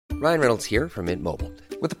Ryan Reynolds here from Mint Mobile.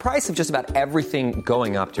 With the price of just about everything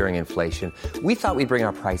going up during inflation, we thought we'd bring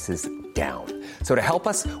our prices down. So to help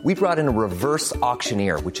us, we brought in a reverse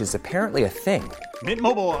auctioneer, which is apparently a thing. Mint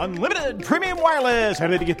Mobile Unlimited Premium Wireless. How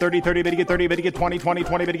to get 30, 30, bit to get 30, bit to get 20, 20,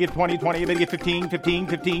 20, bit to get 20, 20, bit to get 15, 15,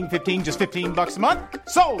 15, 15, just $15 a month?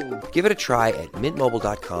 Sold! Give it a try at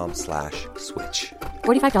mintmobile.com/switch.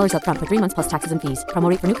 $45 up front for 3 months plus taxes and fees. Promo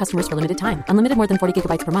rate for new customers for limited time. Unlimited more than 40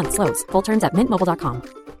 gigabytes per month. Slows full terms at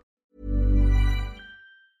mintmobile.com.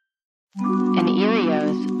 An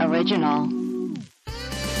Erios original.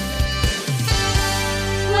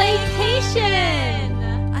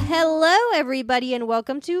 Playcation! Hello, everybody, and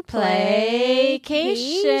welcome to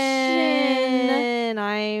Playcation.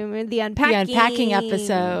 I'm the Unpacking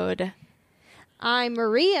episode. I'm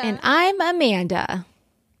Maria. And I'm Amanda.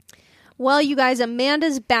 Well, you guys,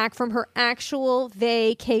 Amanda's back from her actual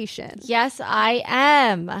vacation. Yes, I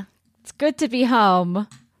am. It's good to be home.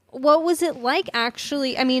 What was it like,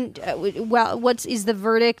 actually? I mean, well, is the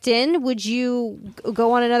verdict in? Would you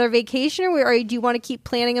go on another vacation, or do you want to keep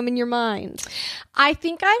planning them in your mind? I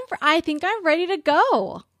think I'm ready to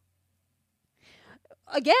go.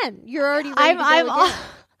 Again, you're already ready to go again.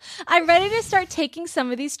 I'm ready to start taking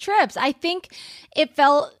some of these trips. I think it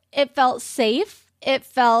felt safe. It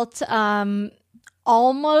felt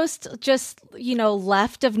almost just,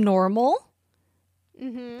 left of normal.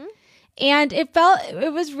 Mm-hmm. And it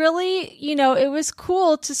was really, it was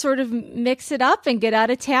cool to sort of mix it up and get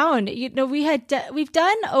out of town. We've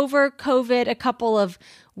done over COVID a couple of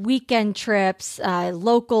weekend trips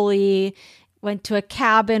locally, went to a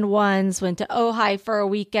cabin once, went to Ojai for a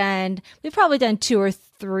weekend. We've probably done 2 or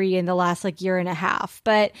 3 in the last year and a half.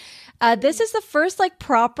 But this is the first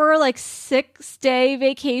proper 6-day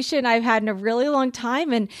vacation I've had in a really long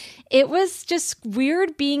time. And it was just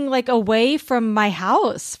weird being away from my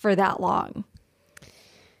house for that long.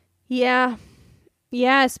 Yeah.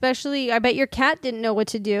 Yeah, especially, I bet your cat didn't know what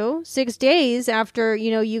to do. 6 days after,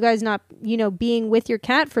 you guys not, being with your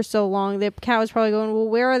cat for so long, the cat was probably going, well,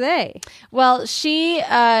 where are they? Well, she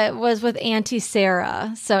was with Auntie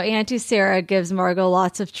Sarah. So Auntie Sarah gives Margot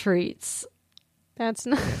lots of treats. That's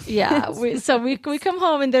nice. Yeah. We come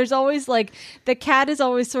home and there's always the cat is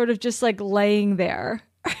always sort of just laying there.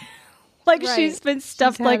 Right. She's been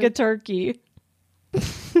stuffed like a turkey.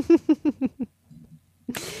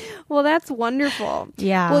 Well, that's wonderful.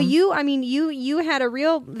 Yeah. Well, you had a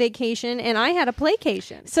real vacation and I had a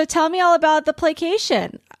playcation. So tell me all about the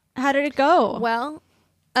playcation. How did it go? Well,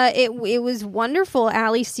 it was wonderful.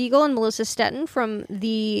 Ali Siegel and Melissa Stetton from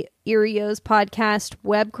the Erios podcast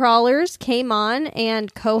Web Crawlers came on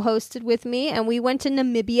and co-hosted with me, and we went to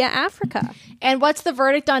Namibia, Africa. And what's the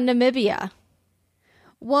verdict on Namibia?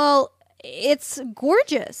 Well, it's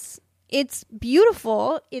gorgeous. It's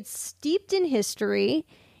beautiful. It's steeped in history.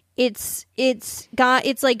 It's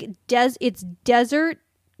desert.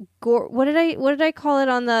 What did I call it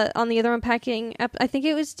on the other Unpacking? I think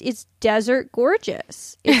it's desert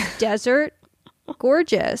gorgeous. It's desert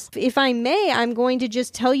gorgeous. If I may, I'm going to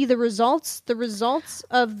just tell you the results. The results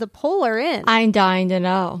of the poll are in. I'm dying to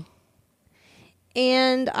know.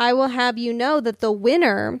 And I will have you know that the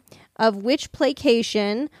winner of which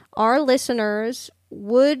playcation our listeners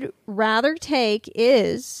would rather take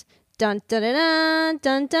is dun dun dun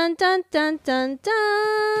dun dun dun dun dun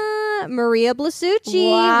dun Maria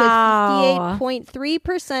Blasucci. Wow. With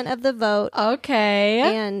 58.3% of the vote. Okay.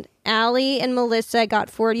 And Ali and Melissa got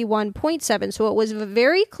 41.7%. So it was a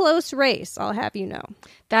very close race, I'll have you know.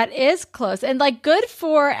 That is close. And good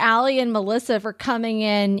for Ali and Melissa for coming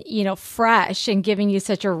in, fresh and giving you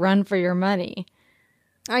such a run for your money.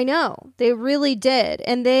 I know. They really did.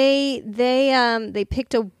 And they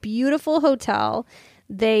picked a beautiful hotel.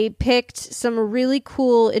 They picked some really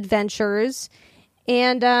cool adventures.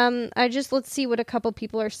 And let's see what a couple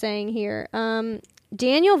people are saying here.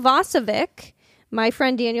 Daniel Vasovic, my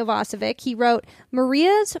friend Daniel Vasovic, he wrote,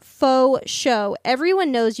 Maria's faux show.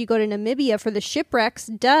 Everyone knows you go to Namibia for the shipwrecks,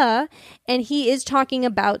 duh. And he is talking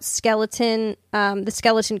about the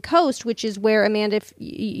Skeleton Coast, which is where, Amanda, if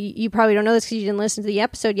you probably don't know this because you didn't listen to the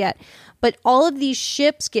episode yet, but all of these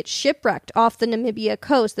ships get shipwrecked off the Namibia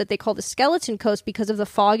coast that they call the Skeleton Coast because of the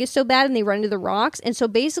fog is so bad and they run into the rocks. And so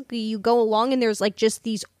basically you go along and there's just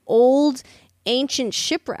these old ancient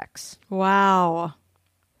shipwrecks. Wow.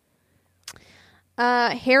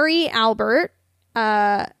 Harry Albert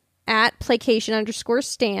at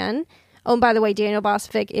placation_stan. Oh, and by the way, Daniel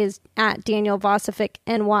Vosovic is at Daniel Vosovic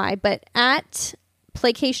NY, but at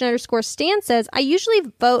Playcation_Stan says, I usually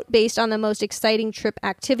vote based on the most exciting trip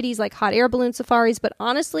activities like hot air balloon safaris, but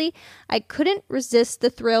honestly, I couldn't resist the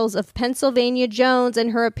thrills of Pennsylvania Jones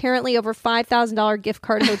and her apparently over $5,000 gift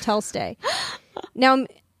card hotel stay. Now,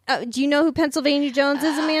 do you know who Pennsylvania Jones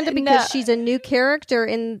is, Amanda? Because she's a new character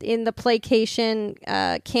in the Playcation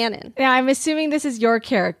canon. Yeah, I'm assuming this is your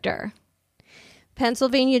character.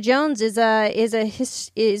 Pennsylvania Jones is a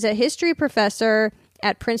history professor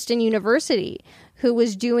at Princeton University who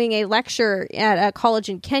was doing a lecture at a college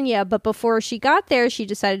in Kenya, but before she got there, she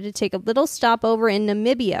decided to take a little stopover in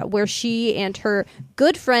Namibia, where she and her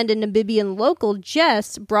good friend and Namibian local,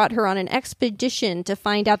 Jess, brought her on an expedition to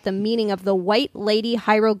find out the meaning of the White Lady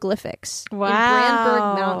hieroglyphics in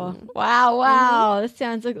Brandberg Mountain. Wow. This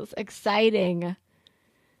sounds exciting.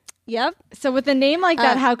 Yep. So with a name like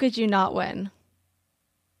that, how could you not win?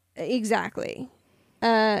 Exactly.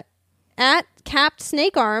 At Capped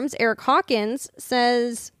Snake Arms, Eric Hawkins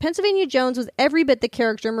says, Pennsylvania Jones was every bit the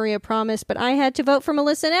character Maria promised, but I had to vote for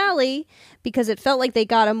Melissa and Allie because it felt like they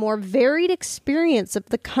got a more varied experience of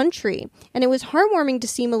the country. And it was heartwarming to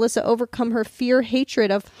see Melissa overcome her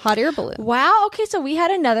hatred of hot air balloons. Wow. Okay, so we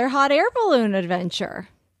had another hot air balloon adventure.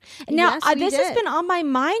 Now, Yes, this has been on my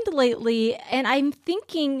mind lately, and I'm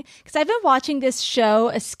thinking, because I've been watching this show,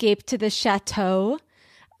 Escape to the Chateau.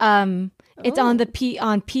 It's on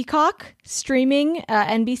on Peacock streaming,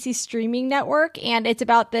 NBC streaming network, and it's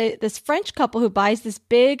about this French couple who buys this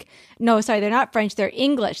big. No, sorry, they're not French; they're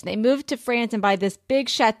English. They moved to France and buy this big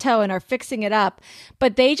chateau and are fixing it up.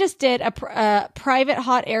 But they just did a private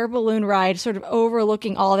hot air balloon ride, sort of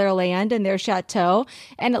overlooking all their land and their chateau,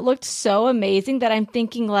 and it looked so amazing that I'm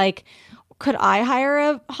thinking, like, could I hire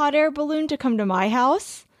a hot air balloon to come to my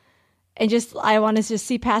house? And I want to just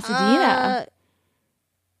see Pasadena.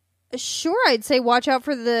 Sure, I'd say watch out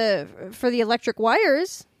for the electric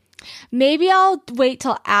wires. Maybe I'll wait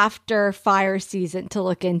till after fire season to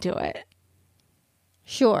look into it.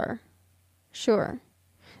 Sure.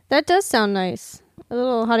 That does sound nice. A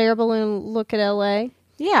little hot air balloon look at LA.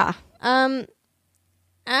 Yeah.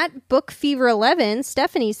 At Book Fever 11,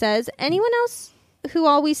 Stephanie says, anyone else who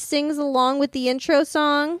always sings along with the intro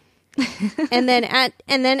song? and then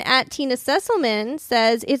at Tina Sesselman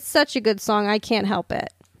says, it's such a good song, I can't help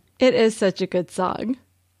it. It is such a good song.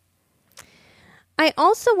 I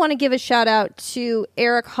also want to give a shout out to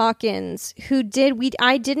Eric Hawkins, who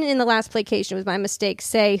I didn't in the last Playcation, it was my mistake,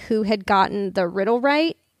 say who had gotten the riddle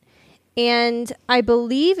right. And I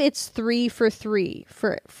believe it's 3 for 3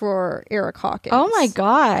 for Eric Hawkins. Oh my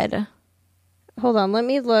God. Hold on, let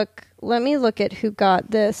me look at who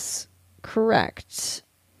got this correct.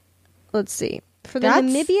 Let's see. For the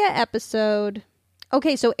Namibia episode.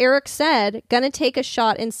 Okay, so Eric said, gonna take a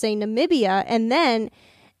shot and say Namibia, and then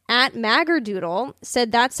at Maggerdoodle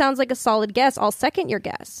said, that sounds like a solid guess. I'll second your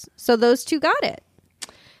guess. So those two got it.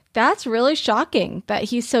 That's really shocking that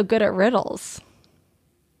he's so good at riddles.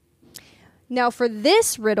 Now for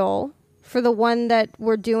this riddle, for the one that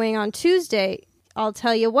we're doing on Tuesday, I'll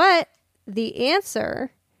tell you what, the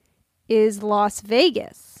answer is Las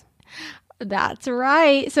Vegas. That's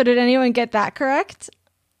right. So did anyone get that correct?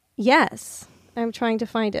 Yes. I'm trying to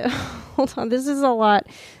find it. Hold on. This is a lot.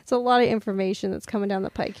 It's a lot of information that's coming down the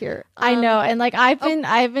pike here. I know. And like I've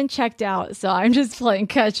been checked out, so I'm just playing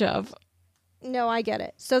catch up. No, I get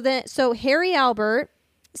it. So Harry Albert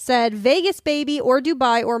said Vegas, baby, or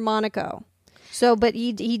Dubai or Monaco. So, but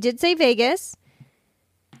he did say Vegas.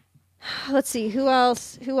 Let's see. Who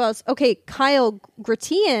else? Okay. Kyle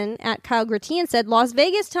Gratian said Las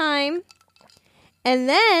Vegas time. And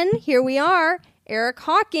then here we are. Eric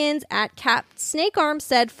Hawkins at Capped Snake Arm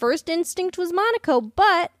said first instinct was Monaco,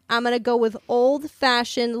 but I'm going to go with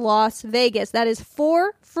old-fashioned Las Vegas. That is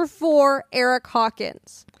 4 for 4, Eric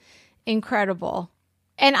Hawkins. Incredible.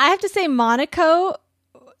 And I have to say Monaco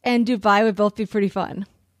and Dubai would both be pretty fun.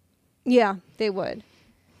 Yeah, they would.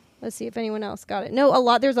 Let's see if anyone else got it.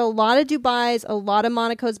 No, there's a lot of Dubais, a lot of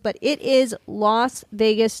Monacos, but it is Las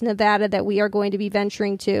Vegas, Nevada that we are going to be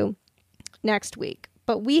venturing to next week.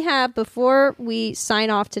 But before we sign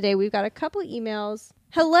off today, we've got a couple emails.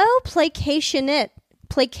 Hello, Playcationettes.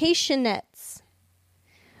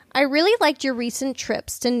 I really liked your recent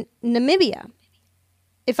trips to Namibia.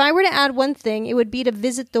 If I were to add one thing, it would be to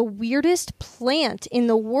visit the weirdest plant in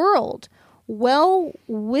the world,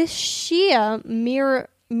 Welwitschia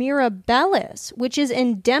mirabilis, which is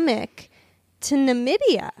endemic to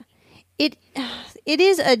Namibia. It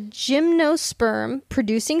is a gymnosperm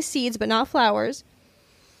producing seeds but not flowers.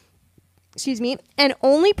 Excuse me, and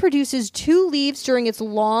only produces 2 leaves during its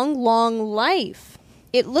long life.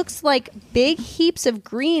 It looks like big heaps of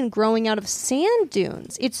green growing out of sand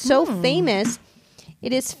dunes. It's so famous,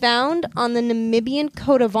 It is found on the Namibian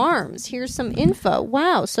coat of arms. Here's some info.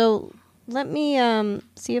 Wow. So let me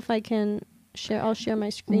see if I can share. I'll share my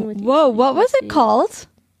screen with you. Whoa, what was it called?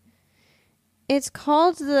 It's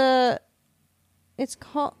called the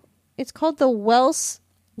Welsh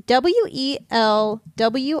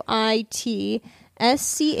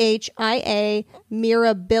WELWITSCHIA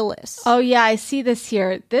mirabilis. Oh yeah, I see this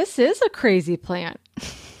here. This is a crazy plant.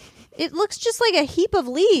 It looks just like a heap of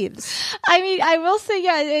leaves. I mean, I will say,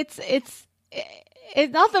 yeah, it's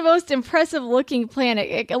not the most impressive looking plant.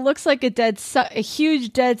 It looks like a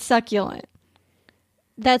huge dead succulent.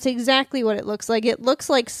 That's exactly what it looks like. It looks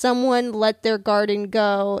like someone let their garden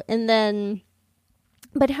go and then...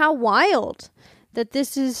 But how wild that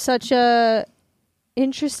this is such a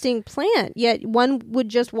interesting plant, yet one would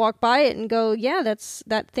just walk by it and go, yeah,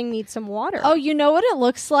 that thing needs some water. Oh, you know what it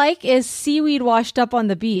looks like is seaweed washed up on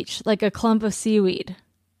the beach, like a clump of seaweed.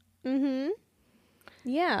 Mm-hmm.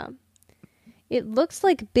 Yeah. It looks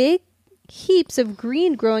like big heaps of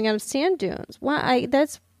green growing out of sand dunes. Wow,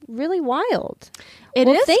 that's really wild. It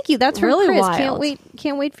is. Thank you. That's really from Chris. wild.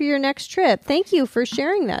 Can't wait for your next trip. Thank you for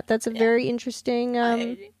sharing that. That's a very interesting.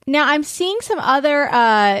 Now I'm seeing some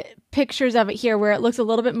other pictures of it here where it looks a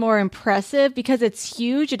little bit more impressive because it's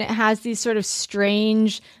huge and it has these sort of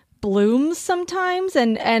strange blooms sometimes.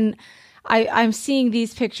 And I'm seeing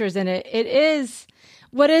these pictures and it is,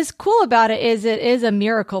 what is cool about it is a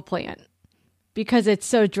miracle plant because it's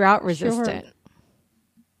so drought resistant. Sure.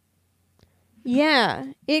 Yeah,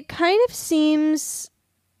 it kind of seems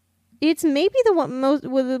it's maybe one of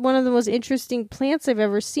the most interesting plants I've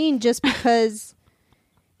ever seen just because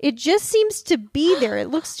it just seems to be there. It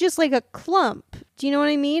looks just like a clump. Do you know what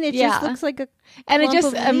I mean? It just looks like a and it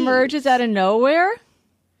just emerges out of nowhere.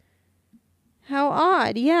 How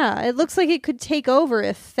odd. Yeah, it looks like it could take over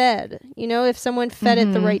if fed. You know, if someone fed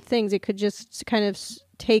it the right things, it could just kind of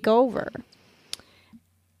take over.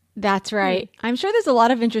 That's right. I'm sure there's a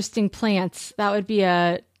lot of interesting plants. That would be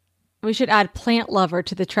we should add plant lover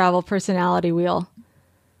to the travel personality wheel.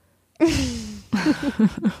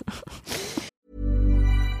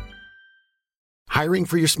 Hiring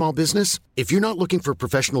for your small business? If you're not looking for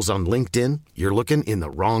professionals on LinkedIn, you're looking in the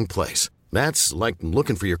wrong place. That's like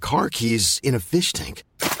looking for your car keys in a fish tank.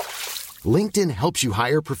 LinkedIn helps you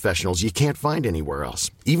hire professionals you can't find anywhere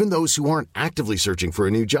else, even those who aren't actively searching for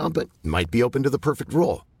a new job but might be open to the perfect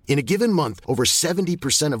role. In a given month, over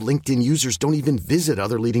 70% of LinkedIn users don't even visit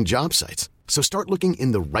other leading job sites. So start looking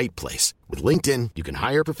in the right place. With LinkedIn, you can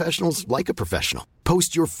hire professionals like a professional.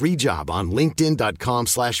 Post your free job on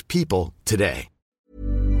linkedin.com/people today.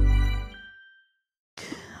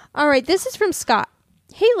 All right, this is from Scott.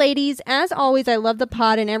 Hey, ladies. As always, I love the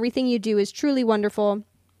pod and everything you do is truly wonderful.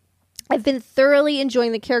 I've been thoroughly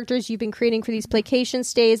enjoying the characters you've been creating for these Playcation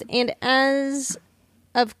stays, and as...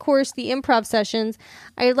 of course, the improv sessions.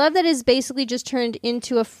 I love that it's basically just turned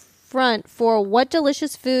into a front for what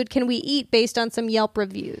delicious food can we eat based on some Yelp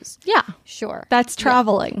reviews. Yeah. Sure. That's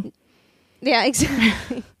traveling. Yeah,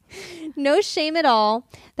 exactly. No shame at all.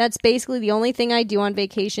 That's basically the only thing I do on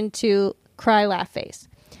vacation to cry, laugh face.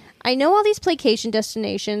 I know all these Playcation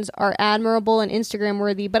destinations are admirable and Instagram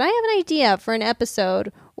worthy, but I have an idea for an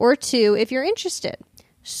episode or two if you're interested.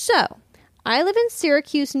 So... I live in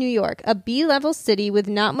Syracuse, New York, a B-level city with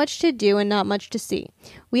not much to do and not much to see.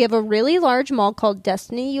 We have a really large mall called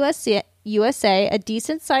Destiny USA, a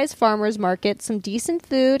decent-sized farmer's market, some decent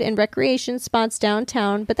food and recreation spots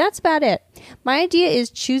downtown, but that's about it. My idea is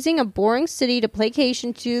choosing a boring city to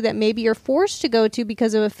Playcation to that maybe you're forced to go to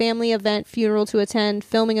because of a family event, funeral to attend,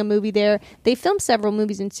 filming a movie there. They film several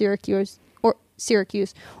movies in Syracuse,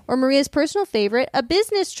 or Maria's personal favorite, a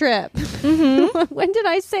business trip. Mm-hmm. When did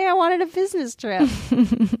I say I wanted a business trip?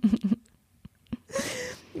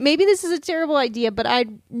 Maybe this is a terrible idea, but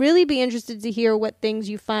I'd really be interested to hear what things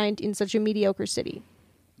you find in such a mediocre city.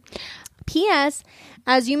 P.S.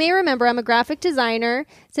 As you may remember, I'm a graphic designer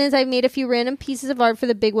since I've made a few random pieces of art for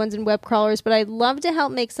the big ones and web crawlers, but I'd love to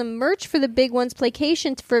help make some merch for the big ones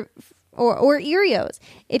Playcation or Erios.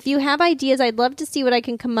 If you have ideas, I'd love to see what I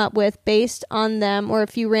can come up with based on them, or a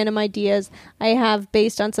few random ideas I have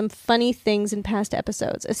based on some funny things in past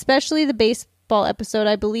episodes, especially the baseball episode.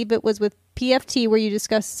 I believe it was with PFT where you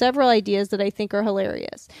discussed several ideas that I think are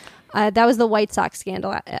hilarious. That was the White Sox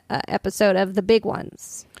scandal episode of the big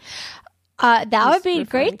ones. That would be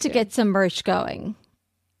great to get some merch going.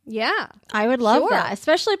 Yeah, I would love that,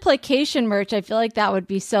 especially Playcation merch. I feel like that would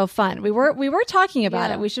be so fun. We were talking about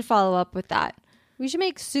it. We should follow up with that. We should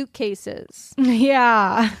make suitcases.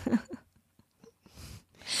 Yeah.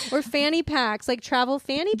 Or fanny packs, like travel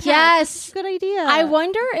fanny packs. Yes. Good idea. I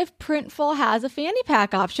wonder if Printful has a fanny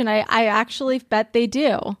pack option. I actually bet they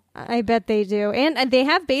do. I bet they do. And they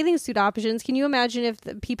have bathing suit options. Can you imagine if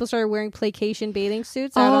people started wearing Playcation bathing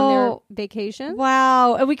suits out on their vacation?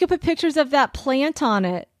 Wow. And we could put pictures of that plant on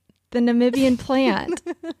it. The Namibian plant.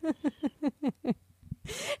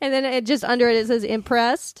 And then it just under it says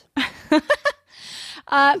impressed. But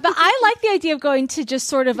I like the idea of going to just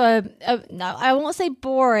sort of no, I won't say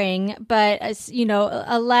boring, but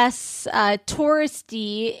a less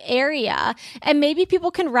touristy area, and maybe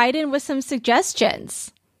people can write in with some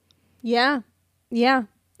suggestions. Yeah,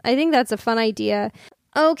 I think that's a fun idea.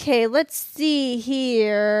 Okay, let's see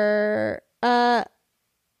here.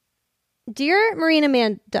 Dear Marie and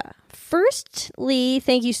Amanda, firstly,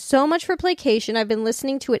 thank you so much for Playcation. I've been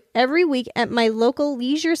listening to it every week at my local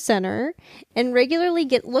leisure center and regularly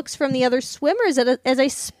get looks from the other swimmers as I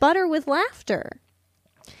sputter with laughter.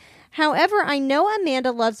 However, I know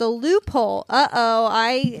Amanda loves a loophole.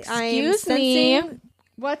 Excuse me.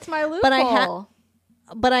 What's my loophole?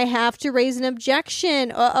 But I have to raise an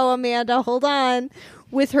objection. Amanda, hold on.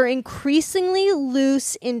 With her increasingly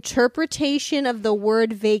loose interpretation of the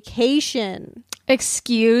word vacation.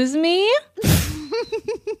 Excuse me?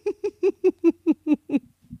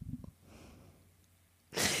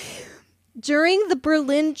 During the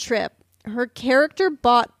Berlin trip, her character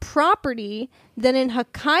bought property. Then in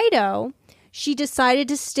Hokkaido, she decided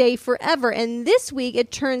to stay forever. And this week,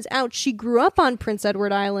 it turns out she grew up on Prince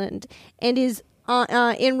Edward Island and is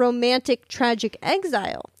in romantic tragic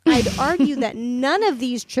exile. I'd argue that none of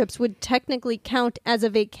these trips would technically count as a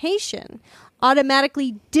vacation,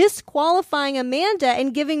 automatically disqualifying Amanda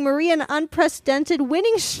and giving Maria an unprecedented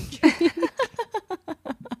winning streak.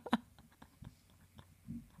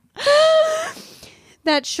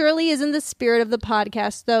 That surely isn't the spirit of the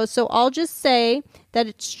podcast, though, so I'll just say that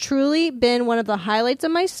it's truly been one of the highlights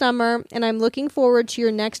of my summer, and I'm looking forward to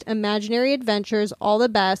your next imaginary adventures. All the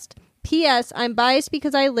best. P.S. I'm biased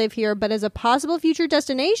because I live here, but as a possible future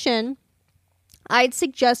destination, I'd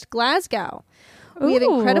suggest Glasgow. We have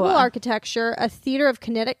incredible architecture, a theater of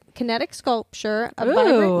kinetic sculpture, a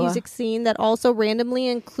vibrant music scene that also randomly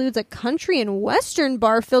includes a country and western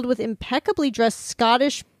bar filled with impeccably dressed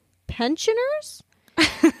Scottish pensioners,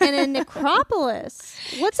 and a necropolis.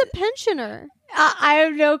 What's a pensioner? I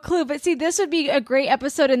have no clue, but see, this would be a great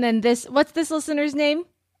episode. And then what's this listener's name?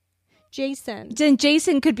 Jason. Then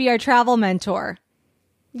Jason could be our travel mentor.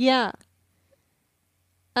 Yeah.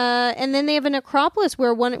 And then they have a necropolis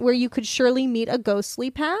where you could surely meet a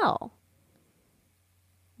ghostly pal.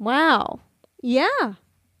 Wow. Yeah.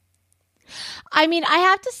 I mean, I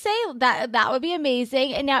have to say that would be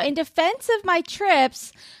amazing. And now, in defense of my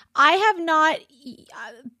trips, I have not,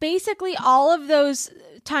 basically all of those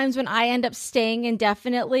times when I end up staying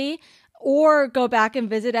indefinitely or go back and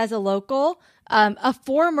visit as a local, a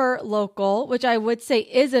former local, which I would say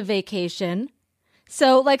is a vacation.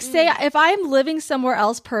 So like say if I'm living somewhere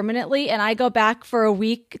else permanently and I go back for a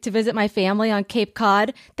week to visit my family on Cape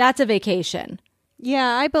Cod, that's a vacation. Yeah,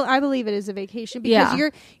 I believe it is a vacation because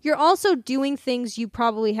you're also doing things you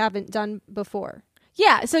probably haven't done before.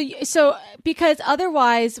 Yeah, so because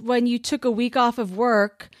otherwise when you took a week off of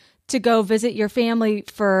work to go visit your family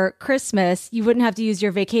for Christmas, you wouldn't have to use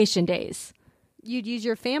your vacation days. You'd use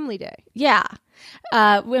your family day. Yeah.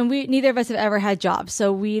 When neither of us have ever had jobs,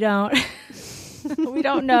 so we don't we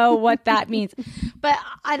don't know what that means.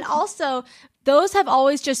 And also those have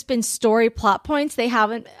always just been story plot points. They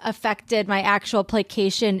haven't affected my actual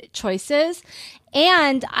Playcation choices.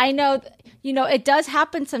 And I know, it does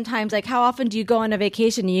happen sometimes. Like, how often do you go on a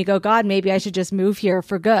vacation and you go, God, maybe I should just move here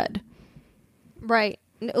for good? Right.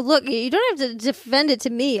 Look, you don't have to defend it to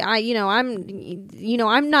me.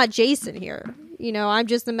 I'm not Jason here. I'm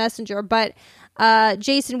just the messenger. But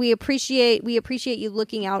Jason, we appreciate you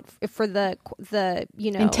looking out for the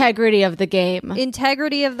integrity of the game,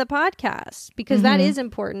 integrity of the podcast, because that is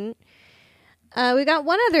important. We got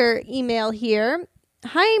one other email here.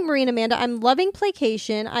 Hi, Marie and Amanda. I'm loving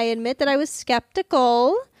Playcation. I admit that I was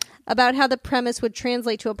skeptical about how the premise would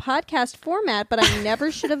translate to a podcast format, but I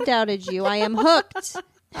never should have doubted you. I am hooked.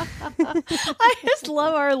 I just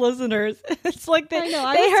love our listeners. It's like they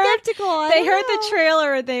heard the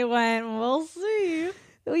trailer and they went, we'll see.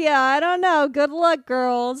 Yeah, I don't know. Good luck,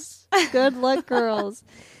 girls. Good luck, girls.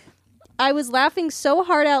 I was laughing so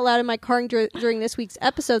hard out loud in my car during this week's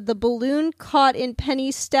episode. The balloon caught in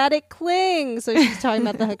Penny's static cling. So she's talking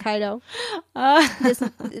about the Hokkaido.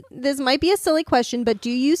 This might be a silly question, but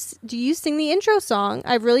do you sing the intro song?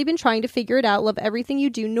 I've really been trying to figure it out. Love everything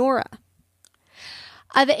you do, Nora.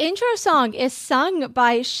 The intro song is sung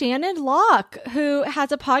by Shannon Locke, who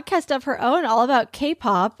has a podcast of her own all about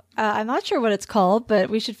K-pop. I'm not sure what it's called, but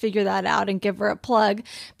we should figure that out and give her a plug.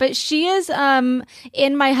 But she is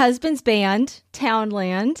in my husband's band,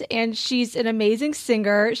 Townland, and she's an amazing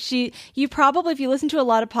singer. You probably, if you listen to a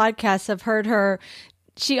lot of podcasts, have heard her.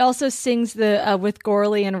 She also sings the With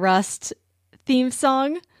Gorley and Rust theme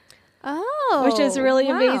song. Oh, which is really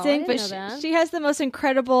wow, amazing. But she has the most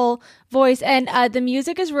incredible voice, and the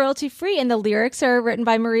music is royalty free, and the lyrics are written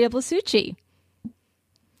by Maria Blasucci.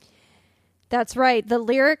 That's right. The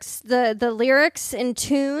lyrics in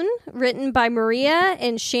tune, written by Maria,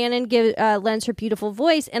 and Shannon lends her beautiful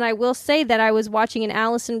voice. And I will say that I was watching an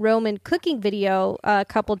Allison Roman cooking video a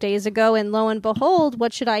couple days ago, and lo and behold,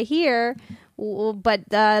 what should I hear? But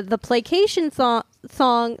the Playcation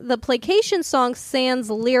song sans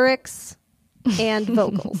lyrics and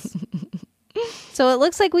vocals. So it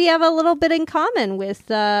looks like we have a little bit in common with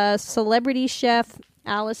celebrity chef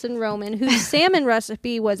Allison Roman, whose salmon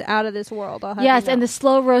recipe was out of this world. Yes, and the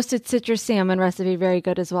slow roasted citrus salmon recipe, very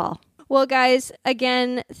good as well. Well, guys,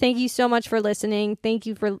 again, thank you so much for listening. Thank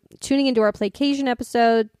you for tuning into our Playcation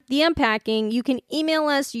episode, The Unpacking. You can email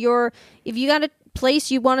us if you got a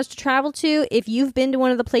place you want us to travel to, if you've been to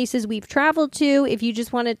one of the places we've traveled to, if you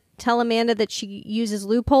just want to tell Amanda that she uses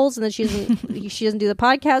loopholes and that she doesn't do the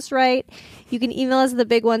podcast right, you can email us at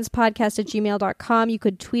thebigOnesPodcast@gmail.com. You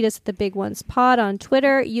could tweet us at thebigOnesPod on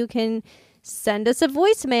Twitter. You can send us a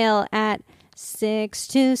voicemail at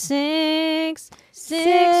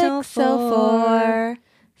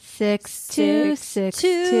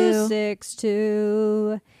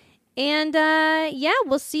 626-604-6262. And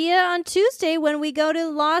we'll see you on Tuesday when we go to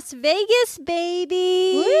Las Vegas,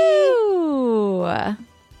 baby. Woo! All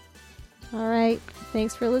right.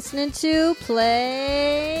 Thanks for listening to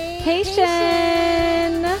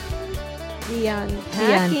Playcation. The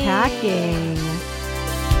Unpacking.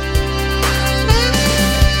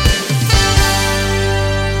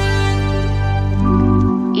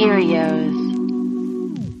 Erios.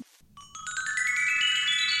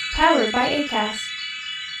 Powered by Acast.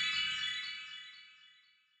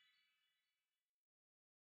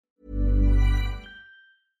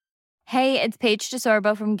 Hey, it's Paige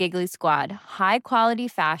DeSorbo from Giggly Squad. High quality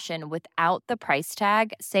fashion without the price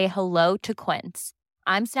tag. Say hello to Quince.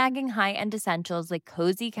 I'm snagging high-end essentials like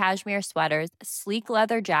cozy cashmere sweaters, sleek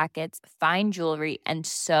leather jackets, fine jewelry, and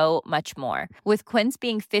so much more. With Quince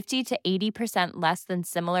being 50 to 80% less than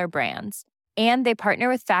similar brands. And they partner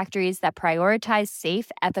with factories that prioritize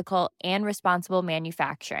safe, ethical, and responsible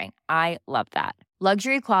manufacturing. I love that.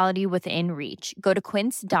 Luxury quality within reach. Go to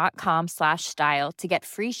quince.com/style to get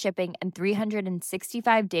free shipping and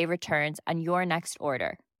 365-day returns on your next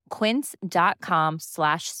order.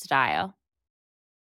 Quince.com/style.